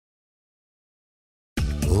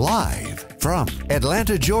Live from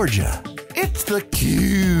Atlanta, Georgia, it's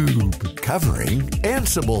theCUBE, covering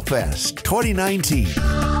AnsibleFest 2019.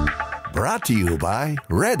 Brought to you by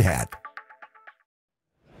Red Hat.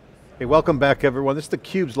 Hey, welcome back everyone. This is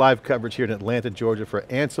theCUBE's live coverage here in Atlanta, Georgia for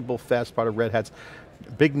AnsibleFest, part of Red Hat's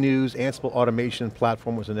big news. Ansible automation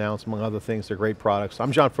platform was announced, among other things. They're great products.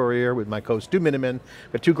 I'm Furrier with my co-host Stu Miniman.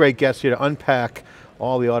 We have two great guests here to unpack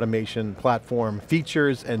all the automation platform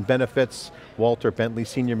features and benefits. Walter Bentley,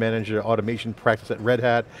 Senior Manager, Automation Practice at Red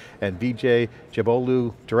Hat, and Vijay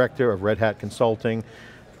Chebolu, Director of Red Hat Consulting.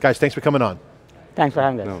 Guys, thanks for coming on. Thanks for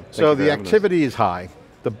having us. So the activity is high.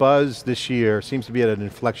 The buzz this year seems to be at an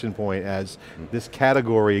inflection point as this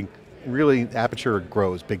category really, aperture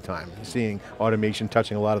grows big time. You're seeing automation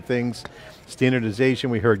touching a lot of things. Standardization,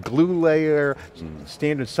 we heard glue layer,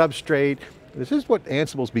 standard substrate. This is what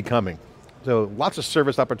Ansible's becoming. So lots of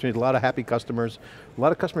service opportunities, a lot of happy customers, a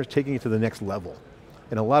lot of customers taking it to the next level.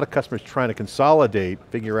 And a lot of customers trying to consolidate,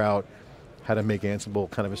 figure out how to make Ansible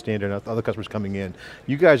kind of a standard, other customers coming in.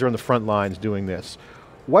 You guys are on the front lines doing this.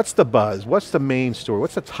 What's the buzz? What's the main story?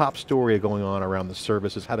 What's the top story going on around the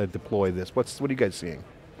services, how to deploy this? What are you guys seeing?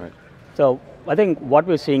 Right. So I think what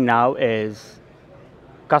we're seeing now is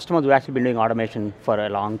customers who have actually been doing automation for a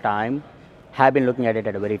long time have been looking at it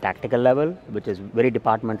at a very tactical level, which is very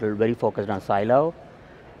departmental, very focused on silo.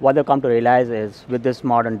 What they've come to realize is with this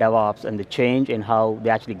modern DevOps and the change in how they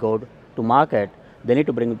actually go to market, they need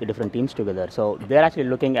to bring the different teams together. So they're actually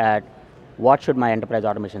looking at what should my enterprise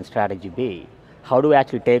automation strategy be? How do I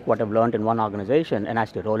actually take what I've learned in one organization and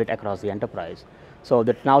actually roll it across the enterprise? So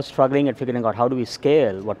they're now struggling at figuring out how do we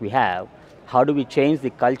scale what we have, how do we change the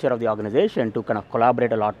culture of the organization to kind of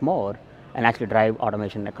collaborate a lot more and actually drive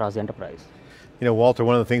automation across the enterprise. You know, Walter,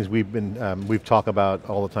 one of the things we've talked about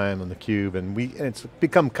all the time on theCUBE, and it's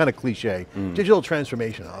become kind of cliche. Digital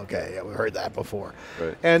transformation, okay, yeah, we've heard that before.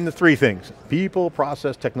 Right. And the three things, people,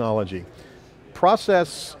 process, technology.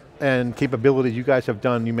 Process and capabilities you guys have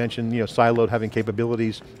done, you mentioned siloed having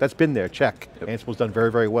capabilities, that's been there, check. Yep. Ansible's done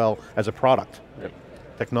very, very well as a product. Yep.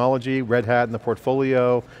 Technology, Red Hat in the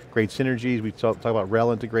portfolio, great synergies, we talk about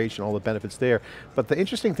RHEL integration, all the benefits there. But the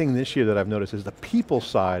interesting thing this year that I've noticed is the people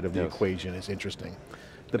side of the equation is interesting.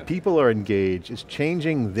 The people are engaged, it's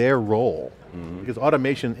changing their role, because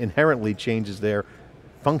automation inherently changes their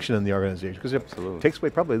function in the organization, because it takes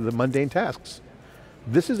away probably the mundane tasks.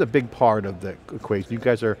 This is a big part of the equation. You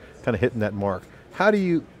guys are kind of hitting that mark. How are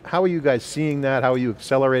you guys seeing that? How are you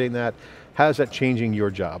accelerating that? How is that changing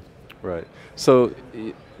your job? Right, so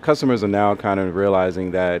customers are now kind of realizing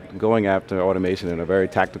that going after automation in a very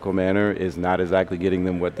tactical manner is not exactly getting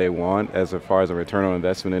them what they want as far as a return on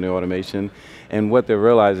investment in the automation. And what they're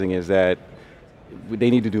realizing is that they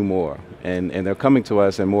need to do more. And they're coming to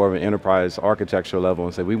us at more of an enterprise architecture level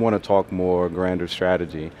and say, we want to talk more grander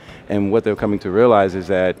strategy. And what they're coming to realize is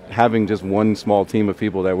that having just one small team of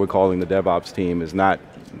people that we're calling the DevOps team is not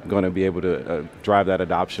going to be able to drive that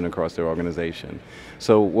adoption across their organization.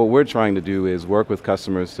 So what we're trying to do is work with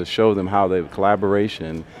customers to show them how the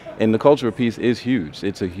collaboration, and the cultural piece is huge.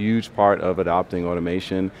 It's a huge part of adopting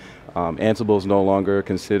automation. Ansible is no longer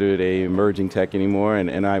considered a emerging tech anymore, and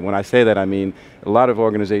when I say that, I mean a lot of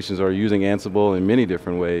organizations are using Ansible in many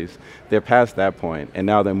different ways. They're past that point, and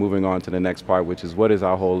now they're moving on to the next part, which is what is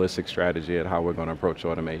our holistic strategy at how we're going to approach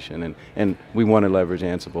automation, and we want to leverage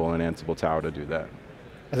Ansible and Ansible Tower to do that.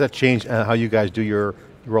 Has that changed how you guys do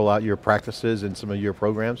roll out your practices and some of your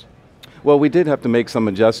programs? Well, we did have to make some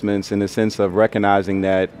adjustments in the sense of recognizing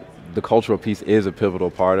that the cultural piece is a pivotal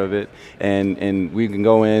part of it, and we can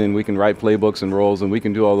go in and we can write playbooks and roles and we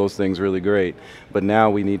can do all those things really great, but now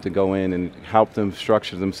we need to go in and help them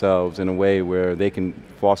structure themselves in a way where they can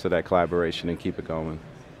foster that collaboration and keep it going.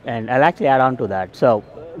 And I'll actually add on to that. So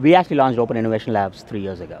we actually launched Open Innovation Labs 3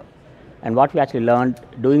 years ago. And what we actually learned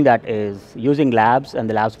doing that is using labs and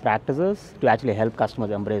the labs practices to actually help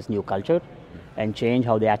customers embrace new culture and change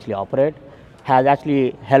how they actually operate, has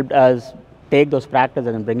actually helped us take those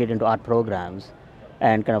practices and bring it into our programs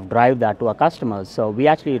and kind of drive that to our customers. So we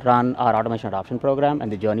actually run our automation adoption program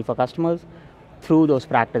and the journey for customers through those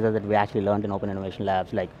practices that we actually learned in Open Innovation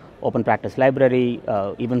Labs, like Open Practice Library,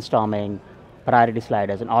 event storming, priority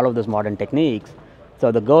sliders, and all of those modern techniques.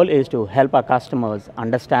 So the goal is to help our customers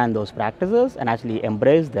understand those practices and actually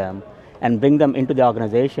embrace them and bring them into the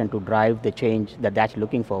organization to drive the change that they're actually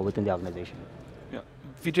looking for within the organization.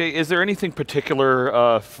 Vijay, is there anything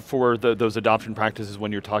particular for those adoption practices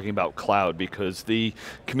when you're talking about cloud? Because the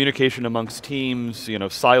communication amongst teams,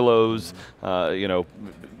 silos,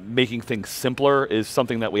 making things simpler is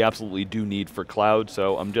something that we absolutely do need for cloud.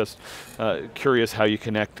 So I'm just curious how you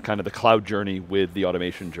connect kind of the cloud journey with the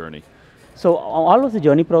automation journey. So all of the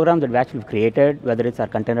journey programs that we actually created, whether it's our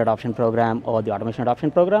content adoption program or the automation adoption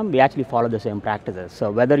program, we actually follow the same practices.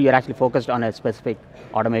 So whether you're actually focused on a specific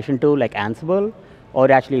automation tool like Ansible, or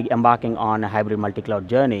you're actually embarking on a hybrid multi-cloud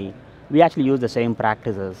journey, we actually use the same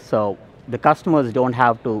practices. So the customers don't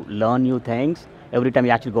have to learn new things every time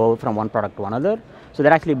you actually go from one product to another. So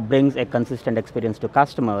that actually brings a consistent experience to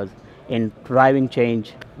customers in driving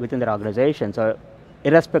change within their organization. So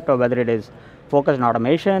irrespective of whether it is focused on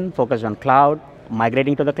automation, focused on cloud,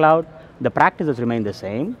 migrating to the cloud, the practices remain the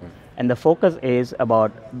same. And the focus is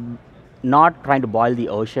about not trying to boil the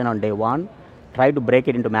ocean on day one, try to break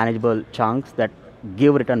it into manageable chunks that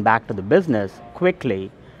give return back to the business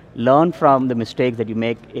quickly, learn from the mistakes that you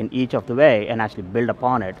make in each of the way, and actually build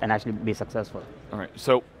upon it and actually be successful. All right,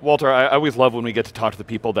 so Walter, I always love when we get to talk to the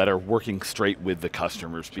people that are working straight with the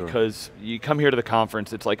customers, because you come here to the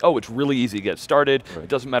conference, it's like, oh, it's really easy to get started. It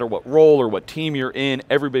doesn't matter what role or what team you're in,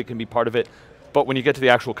 everybody can be part of it. But when you get to the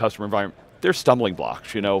actual customer environment, there's stumbling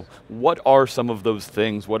blocks, you know. What are some of those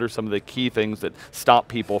things? What are some of the key things that stop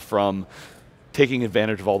people from taking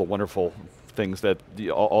advantage of all the wonderful things that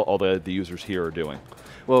all the users here are doing?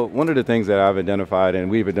 Well, one of the things that I've identified and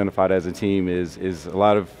we've identified as a team is a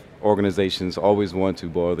lot of organizations always want to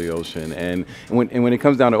boil the ocean, and when it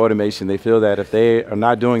comes down to automation, they feel that if they are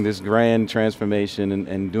not doing this grand transformation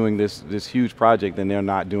and doing this huge project, then they're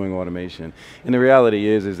not doing automation. And the reality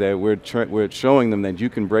is that we're showing them that you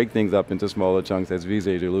can break things up into smaller chunks, as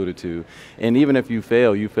Vijay alluded to, and even if you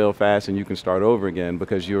fail fast and you can start over again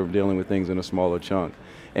because you're dealing with things in a smaller chunk.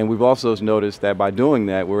 And we've also noticed that by doing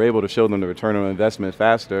that, we're able to show them the return on investment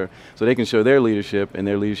faster, so they can show their leadership, and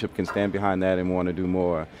their leadership can stand behind that and want to do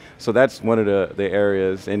more. So that's one of the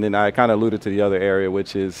areas. And then I kind of alluded to the other area,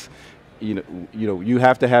 which is, you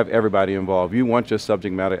have to have everybody involved. You want your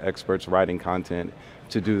subject matter experts writing content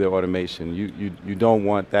to do their automation. You don't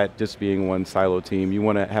want that just being one silo team. You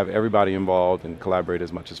want to have everybody involved and collaborate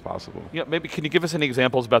as much as possible. Yeah, maybe can you give us any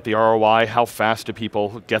examples about the ROI? How fast do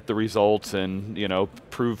people get the results and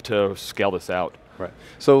prove to scale this out? Right.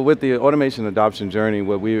 So with the automation adoption journey,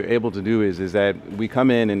 what we're able to do is that we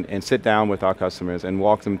come in and sit down with our customers and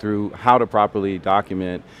walk them through how to properly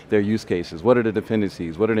document their use cases. What are the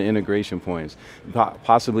dependencies? What are the integration points?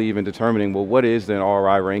 Possibly even determining, well, what is the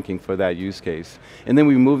ROI ranking for that use case? And then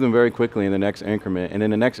we move them very quickly in the next increment. And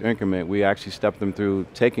in the next increment, we actually step them through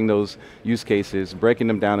taking those use cases, breaking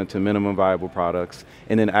them down into minimum viable products,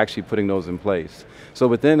 and then actually putting those in place. So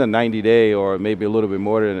within a 90-day, or maybe a little bit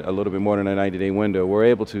more than a 90-day window, we're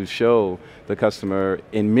able to show the customer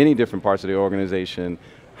in many different parts of the organization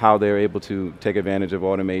how they're able to take advantage of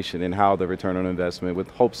automation and how the return on investment, with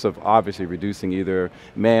hopes of obviously reducing either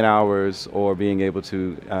man hours or being able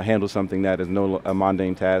to handle something that is a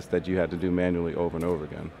mundane task that you had to do manually over and over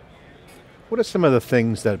again. What are some of the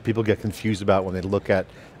things that people get confused about when they look at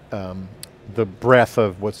the breadth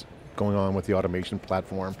of what's going on with the automation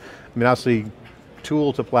platform? I mean, obviously,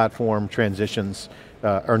 tool to platform transitions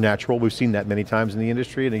are natural. We've seen that many times in the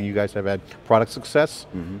industry. I think you guys have had product success,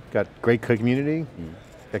 got great community,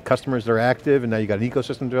 got customers that are active, and now you got an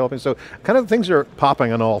ecosystem developing. So kind of things are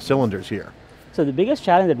popping on all cylinders here. So the biggest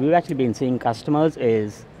challenge that we've actually been seeing customers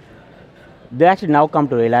is they actually now come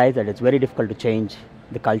to realize that it's very difficult to change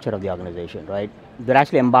the culture of the organization, right? They're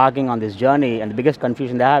actually embarking on this journey, and the biggest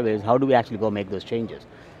confusion they have is, how do we actually go make those changes?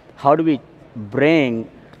 How do we bring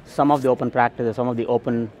some of the open practices, some of the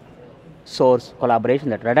open source collaboration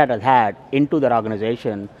that Red Hat has had into their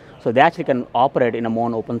organization, so they actually can operate in a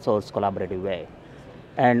more open source collaborative way.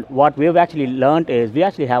 And what we've actually learned is, we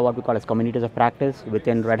actually have what we call as communities of practice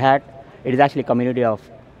within Red Hat. It is actually a community of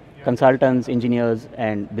consultants, engineers,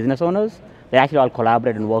 and business owners. They actually all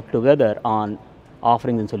collaborate and work together on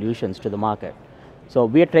offerings and solutions to the market. So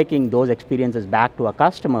we are taking those experiences back to our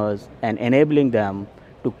customers and enabling them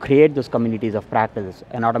to create those communities of practice,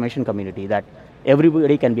 an automation community that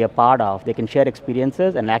everybody can be a part of. They can share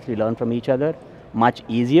experiences and actually learn from each other much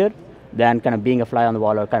easier than kind of being a fly on the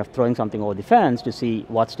wall or kind of throwing something over the fence to see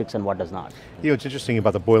what sticks and what does not. It's interesting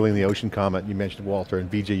about the boiling the ocean comment you mentioned, Walter,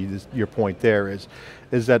 and Vijay, your point there is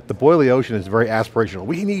that the boil the ocean is very aspirational.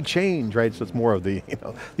 We need change, right? So it's more of the,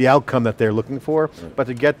 the outcome that they're looking for, but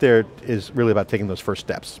to get there is really about taking those first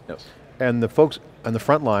steps. Yes. And the folks on the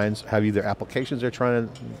front lines have either applications they're trying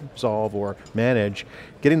to solve or manage.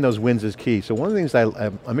 Getting those wins is key. So one of the things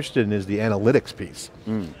I'm interested in is the analytics piece.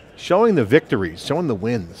 Showing the victories, showing the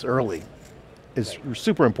wins early is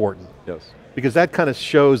super important. Yes. Because that kind of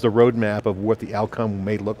shows the roadmap of what the outcome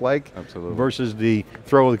may look like. Absolutely. Versus the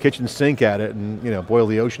throw the kitchen sink at it and boil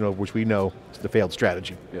the ocean over, which we know is the failed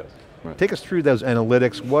strategy. Yes. Right. Take us through those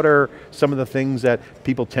analytics. What are some of the things that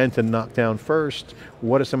people tend to knock down first?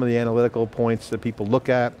 What are some of the analytical points that people look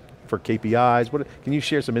at for KPIs? Can you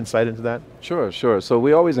share some insight into that? Sure, sure. So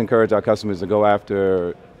we always encourage our customers to go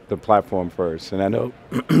after the platform first. And I know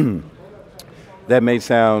that may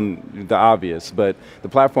sound the obvious, but the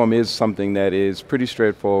platform is something that is pretty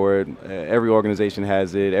straightforward. Every organization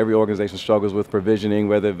has it. Every organization struggles with provisioning,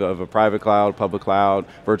 whether of a private cloud, public cloud,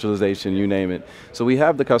 virtualization, you name it. So we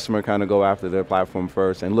have the customer kind of go after their platform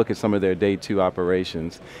first and look at some of their day two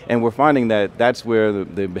operations. And we're finding that that's where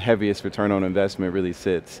the heaviest return on investment really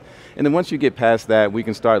sits. And then once you get past that, we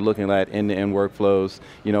can start looking at end-to-end workflows.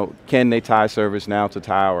 You know, can they tie ServiceNow to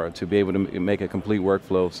Tower to be able to make a complete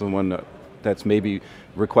workflow? Someone that's maybe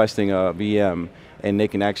requesting a VM, and they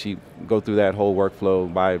can actually go through that whole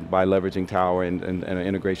workflow by leveraging Tower and an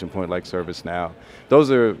integration point like ServiceNow. Those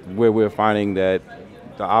are where we're finding that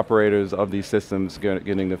the operators of these systems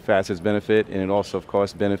getting the fastest benefit, and it also, of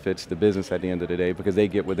course, benefits the business at the end of the day because they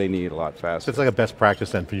get what they need a lot faster. So it's like a best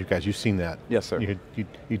practice then for you guys. You've seen that. Yes, sir.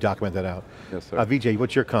 You document that out. Yes, sir. Vijay,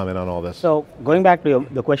 what's your comment on all this? So going back to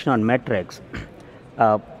the question on metrics,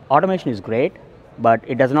 automation is great, but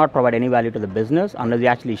it does not provide any value to the business unless you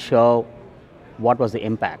actually show what was the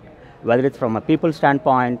impact, whether it's from a people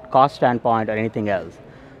standpoint, cost standpoint, or anything else.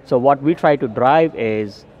 So what we try to drive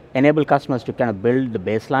is enable customers to kind of build the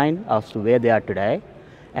baseline as to where they are today,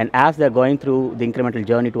 and as they're going through the incremental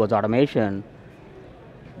journey towards automation,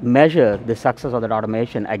 measure the success of that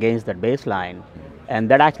automation against that baseline,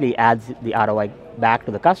 and that actually adds the ROI back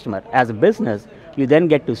to the customer. As a business, you then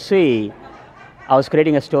get to see, I was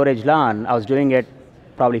creating a storage LAN, I was doing it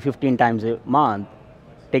probably 15 times a month,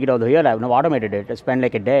 take it over here, I've now automated it, I spent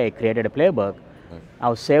like a day, created a playbook,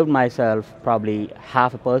 I've saved myself probably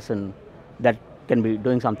half a person that can be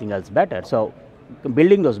doing something else better. So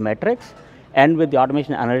building those metrics, and with the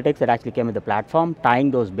automation analytics that actually came with the platform,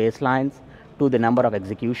 tying those baselines to the number of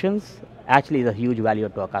executions actually is a huge value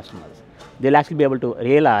to our customers. They'll actually be able to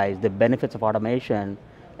realize the benefits of automation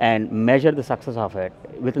and measure the success of it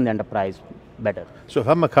within the enterprise better. So if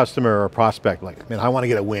I'm a customer or a prospect, like, man, I want to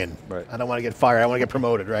get a win. Right. I don't want to get fired, I want to get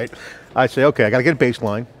promoted, right? I say, okay, I got to get a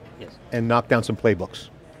baseline and knock down some playbooks.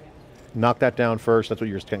 Knock that down first, that's what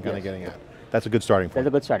you're kind of getting at. That's a good starting point. That's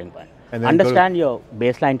a good starting point. And then understand your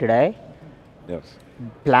baseline today. Yes.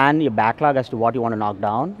 Plan your backlog as to what you want to knock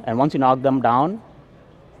down, and once you knock them down,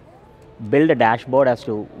 build a dashboard as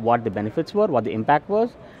to what the benefits were, what the impact was,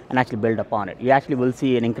 and actually build upon it. You actually will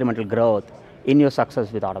see an incremental growth in your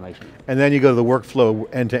success with automation. And then you go to the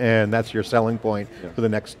workflow end to end, that's your selling point for the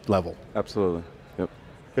next level. Absolutely, yep.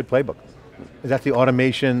 Good playbook. Is that the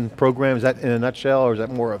automation program? Is that in a nutshell, or is that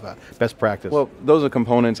more of a best practice? Well, those are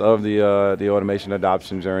components of the automation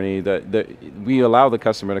adoption journey. We allow the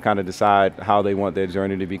customer to kind of decide how they want their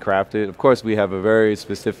journey to be crafted. Of course, we have a very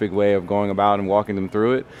specific way of going about and walking them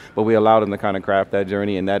through it, but we allow them to kind of craft that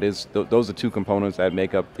journey, and that is those are two components that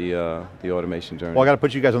make up the automation journey. Well, I got to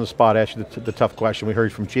put you guys on the spot, ask you the tough question. We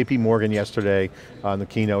heard from JP Morgan yesterday on the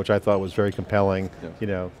keynote, which I thought was very compelling. You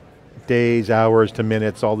know, days, hours to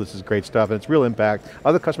minutes, all this is great stuff, and it's real impact.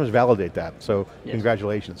 Other customers validate that, so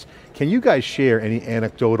congratulations. Can you guys share any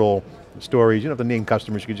anecdotal stories? You don't have to name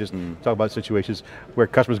customers, you can just talk about situations where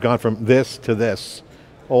customers gone from this to this,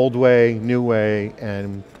 old way, new way,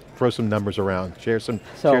 and throw some numbers around. Share some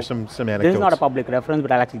anecdotes. This is not a public reference,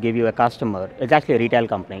 but I'll actually give you a customer. It's actually a retail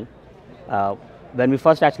company. When we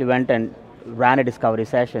first actually went and ran a discovery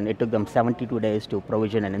session, it took them 72 days to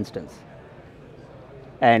provision an instance.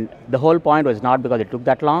 And the whole point was not because it took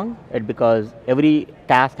that long, it's because every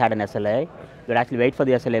task had an SLA. You'd actually wait for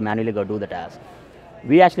the SLA, manually go do the task.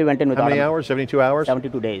 We actually went in with how many hours, 72 hours?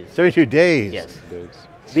 72 days. 72 days? Yes.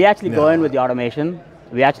 We actually go in with the automation.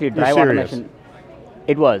 We actually drive automation.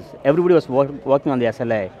 It was. Everybody was working on the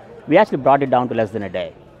SLA. We actually brought it down to less than a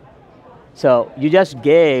day. So you just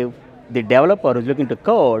gave the developer who's looking to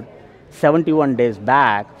code 71 days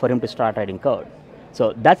back for him to start writing code.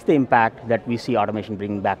 So that's the impact that we see automation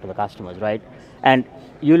bringing back to the customers, right? And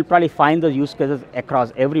you'll probably find those use cases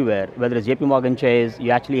across everywhere, whether it's JP Morgan Chase,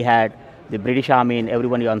 you actually had the British Army and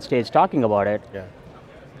everyone on stage talking about it. Yeah.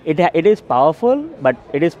 It is powerful, but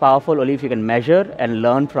it is powerful only if you can measure and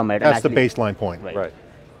learn from it. That's the baseline point. Right.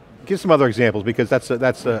 Give some other examples, because that's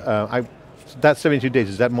 72 days,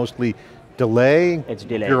 is that mostly delay? It's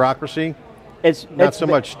delay. Bureaucracy? It's not so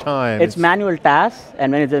much time. It's manual tasks,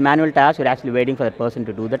 and when it's a manual task, you're actually waiting for the person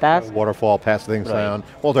to do the task. Waterfall, pass things down.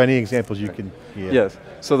 Walter, any examples you can give? Yes,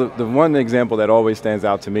 so the one example that always stands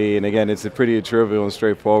out to me, and again, it's a pretty trivial and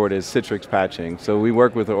straightforward, is Citrix patching. So we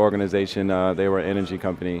worked with an organization, they were an energy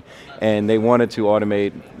company, and they wanted to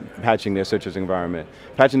automate patching their Citrix environment.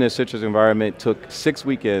 Patching their Citrix environment took 6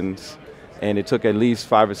 weekends, and it took at least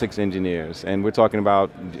 5 or 6 engineers. And we're talking about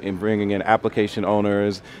bringing in application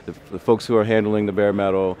owners, the folks who are handling the bare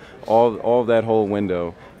metal, all of that whole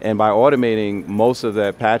window. And by automating most of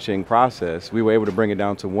that patching process, we were able to bring it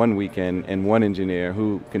down to 1 weekend and 1 engineer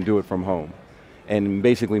who can do it from home and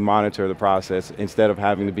basically monitor the process instead of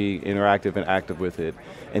having to be interactive and active with it.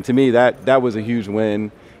 And to me, that was a huge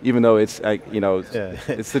win, even though it's,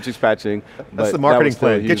 it's Citrix patching. That's the marketing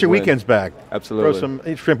plan. Get your weekends back. Absolutely. Throw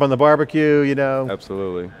some shrimp on the barbecue,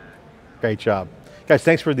 Absolutely. Great job. Guys,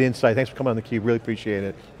 thanks for the insight. Thanks for coming on theCUBE. Really appreciate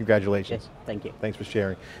it. Congratulations. Yes, thank you. Thanks for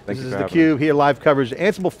sharing. Thank you This for is having theCUBE here, live coverage,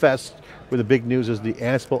 AnsibleFest, where the big news is the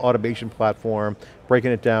Ansible automation platform.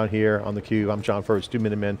 Breaking it down here on theCUBE. I'm John Furrier, Stu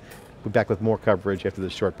Miniman. We'll be back with more coverage after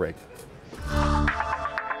this short break.